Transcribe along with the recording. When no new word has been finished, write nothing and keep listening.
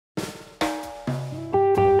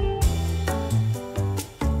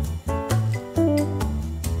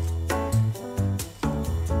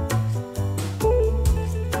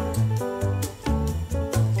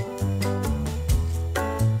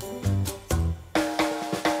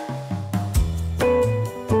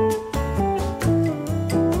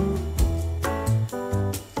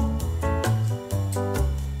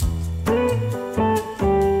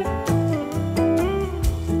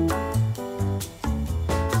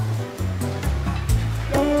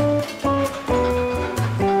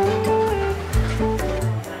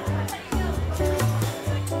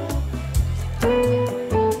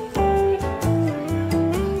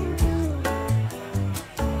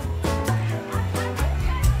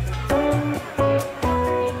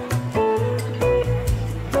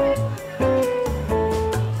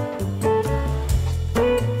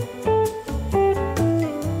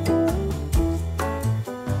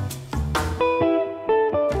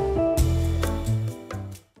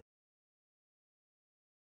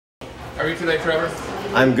How are you today, Trevor?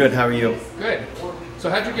 I'm good, how are you? Good.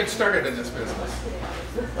 So how'd you get started in this business?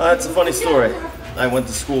 It's a funny story. I went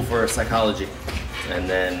to school for psychology, and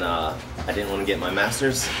then I didn't want to get my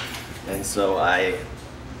master's, and so I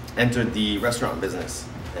entered the restaurant business,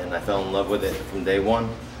 and I fell in love with it from day one.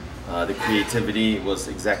 The creativity was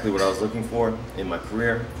exactly what I was looking for in my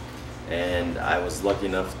career, and I was lucky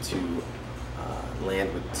enough to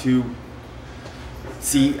land with two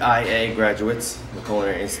CIA graduates, the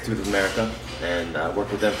Culinary Institute of America, and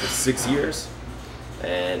worked with them for 6 years.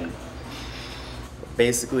 And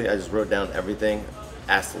basically, I just wrote down everything,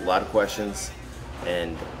 asked a lot of questions,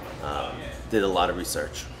 and did a lot of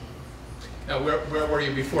research. Now, where were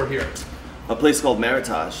you before here? A place called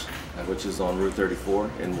Meritage, which is on Route 34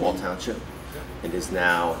 in Wall Township. It is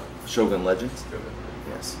now Shogun Legends.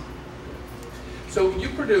 Yes. So you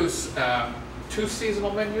produce 2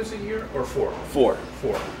 seasonal menus a year, or 4? Four.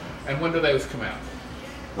 And when do those come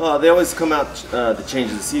out? They always come out to change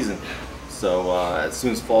the season. So as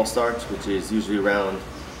soon as fall starts, which is usually around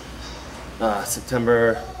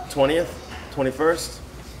September 20th, 21st,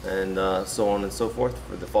 and so on and so forth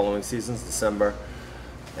for the following seasons, December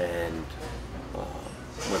and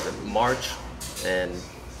March, and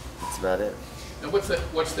that's about it. And what's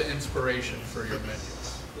the inspiration for your menu?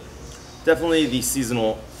 Definitely the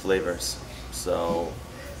seasonal flavors. So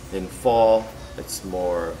in fall, it's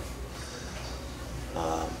more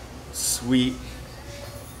sweet,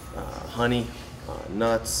 honey,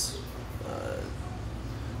 nuts.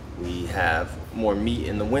 We have more meat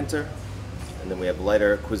in the winter, and then we have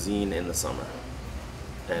lighter cuisine in the summer.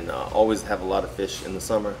 And always have a lot of fish in the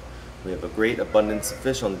summer. We have a great abundance of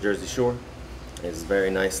fish on the Jersey Shore. It's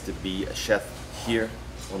very nice to be a chef here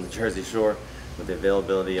on the Jersey Shore with the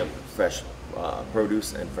availability of fresh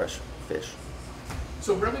produce and fresh fish.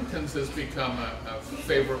 So Remington's has become a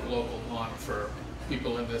favorite local haunt for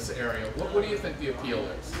people in this area. What do you think the appeal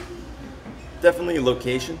is? Definitely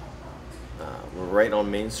location. We're right on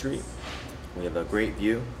Main Street. We have a great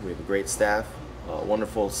view. We have a great staff, a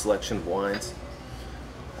wonderful selection of wines,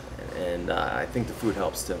 and I think the food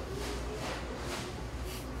helps too.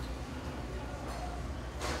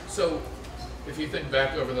 So, if you think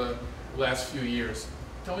back over the last few years,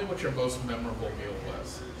 tell me what your most memorable meal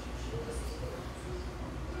was.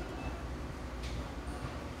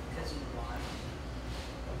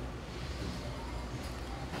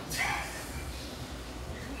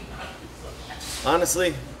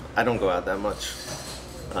 Honestly, I don't go out that much.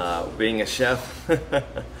 Being a chef,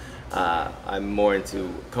 I'm more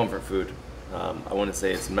into comfort food. I wouldn't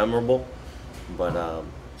say it's memorable, but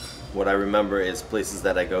what I remember is places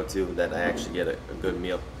that I go to that I actually get a good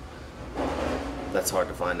meal. That's hard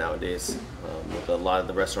to find nowadays. With a lot of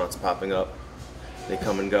the restaurants popping up, they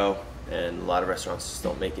come and go, and a lot of restaurants just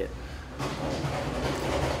don't make it.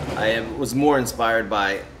 Was more inspired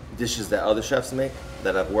by dishes that other chefs make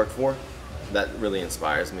that I've worked for. That really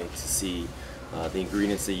inspires me to see the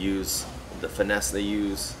ingredients they use, the finesse they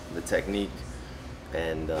use, the technique,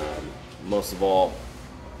 and most of all,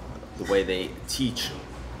 the way they teach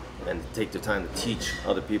and take their time to teach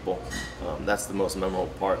other people. That's the most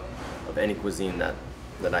memorable part of any cuisine that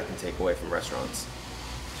I can take away from restaurants.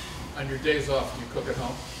 On your days off, do you cook at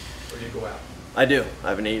home or do you go out? I do. I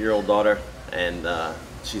have an 8-year-old daughter, and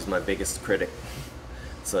she's my biggest critic.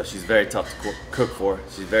 So she's very tough to cook for.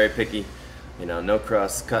 She's very picky. You know, no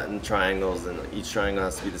crust, cutting triangles, and each triangle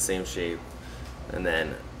has to be the same shape. And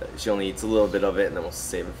then she only eats a little bit of it, and then we'll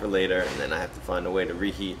save it for later. And then I have to find a way to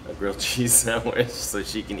reheat a grilled cheese sandwich so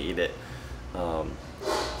she can eat it.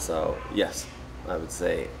 So yes, I would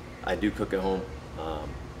say I do cook at home.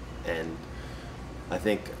 And I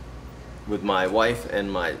think with my wife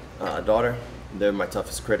and my daughter, they're my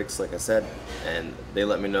toughest critics, like I said. And they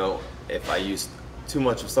let me know if I use too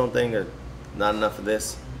much of something or not enough of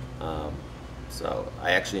this. So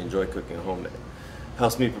I actually enjoy cooking at home. It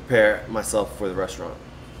helps me prepare myself for the restaurant.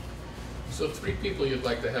 So 3 people you'd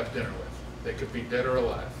like to have dinner with. They could be dead or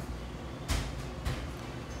alive.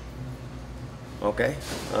 Okay.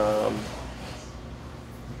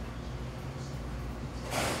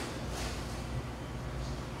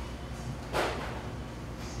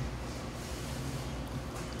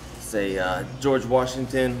 Say George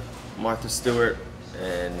Washington, Martha Stewart,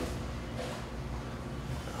 and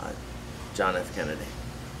John F. Kennedy.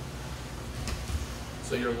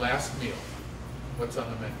 So your last meal, what's on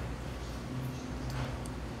the menu?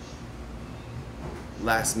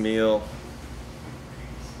 Last meal,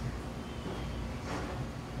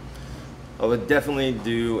 I would definitely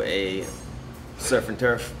do a surf and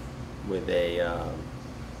turf with a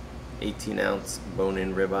 18-ounce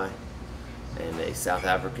bone-in ribeye and a South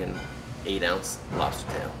African 8-ounce lobster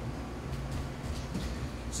tail.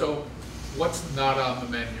 So what's not on the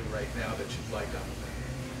menu right now that you'd like on the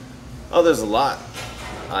menu? Oh, there's a lot.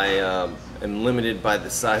 I am limited by the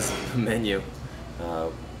size of the menu.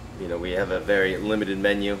 You know, we have a very limited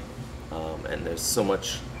menu, and there's so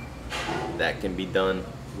much that can be done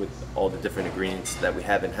with all the different ingredients that we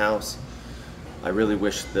have in house. I really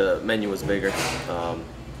wish the menu was bigger.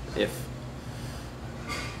 If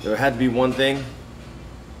there had to be one thing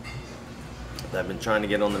that I've been trying to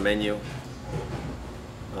get on the menu,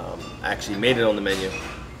 actually made it on the menu,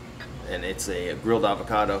 and it's a grilled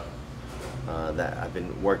avocado that I've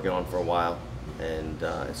been working on for a while, and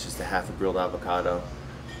it's just a half a grilled avocado.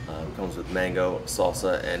 Comes with mango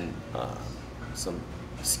salsa and some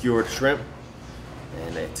skewered shrimp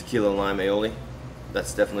and a tequila lime aioli.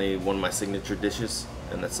 That's definitely one of my signature dishes,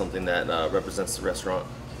 and that's something that represents the restaurant.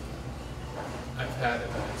 I've had it,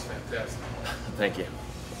 and it's fantastic. Thank you.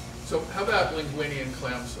 So how about linguine and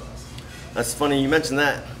clam sauce? That's funny you mentioned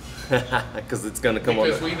that, because it's going to come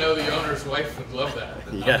Because on. we know the owner's wife would love that.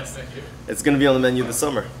 Yes, On the menu. it's going to be on the menu this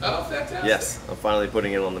summer. Oh, fantastic. Yes, I'm finally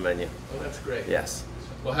putting it on the menu. Oh, that's great. Yes.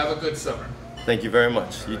 Well, have a good summer. Thank you very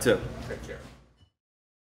much. You too. Take care.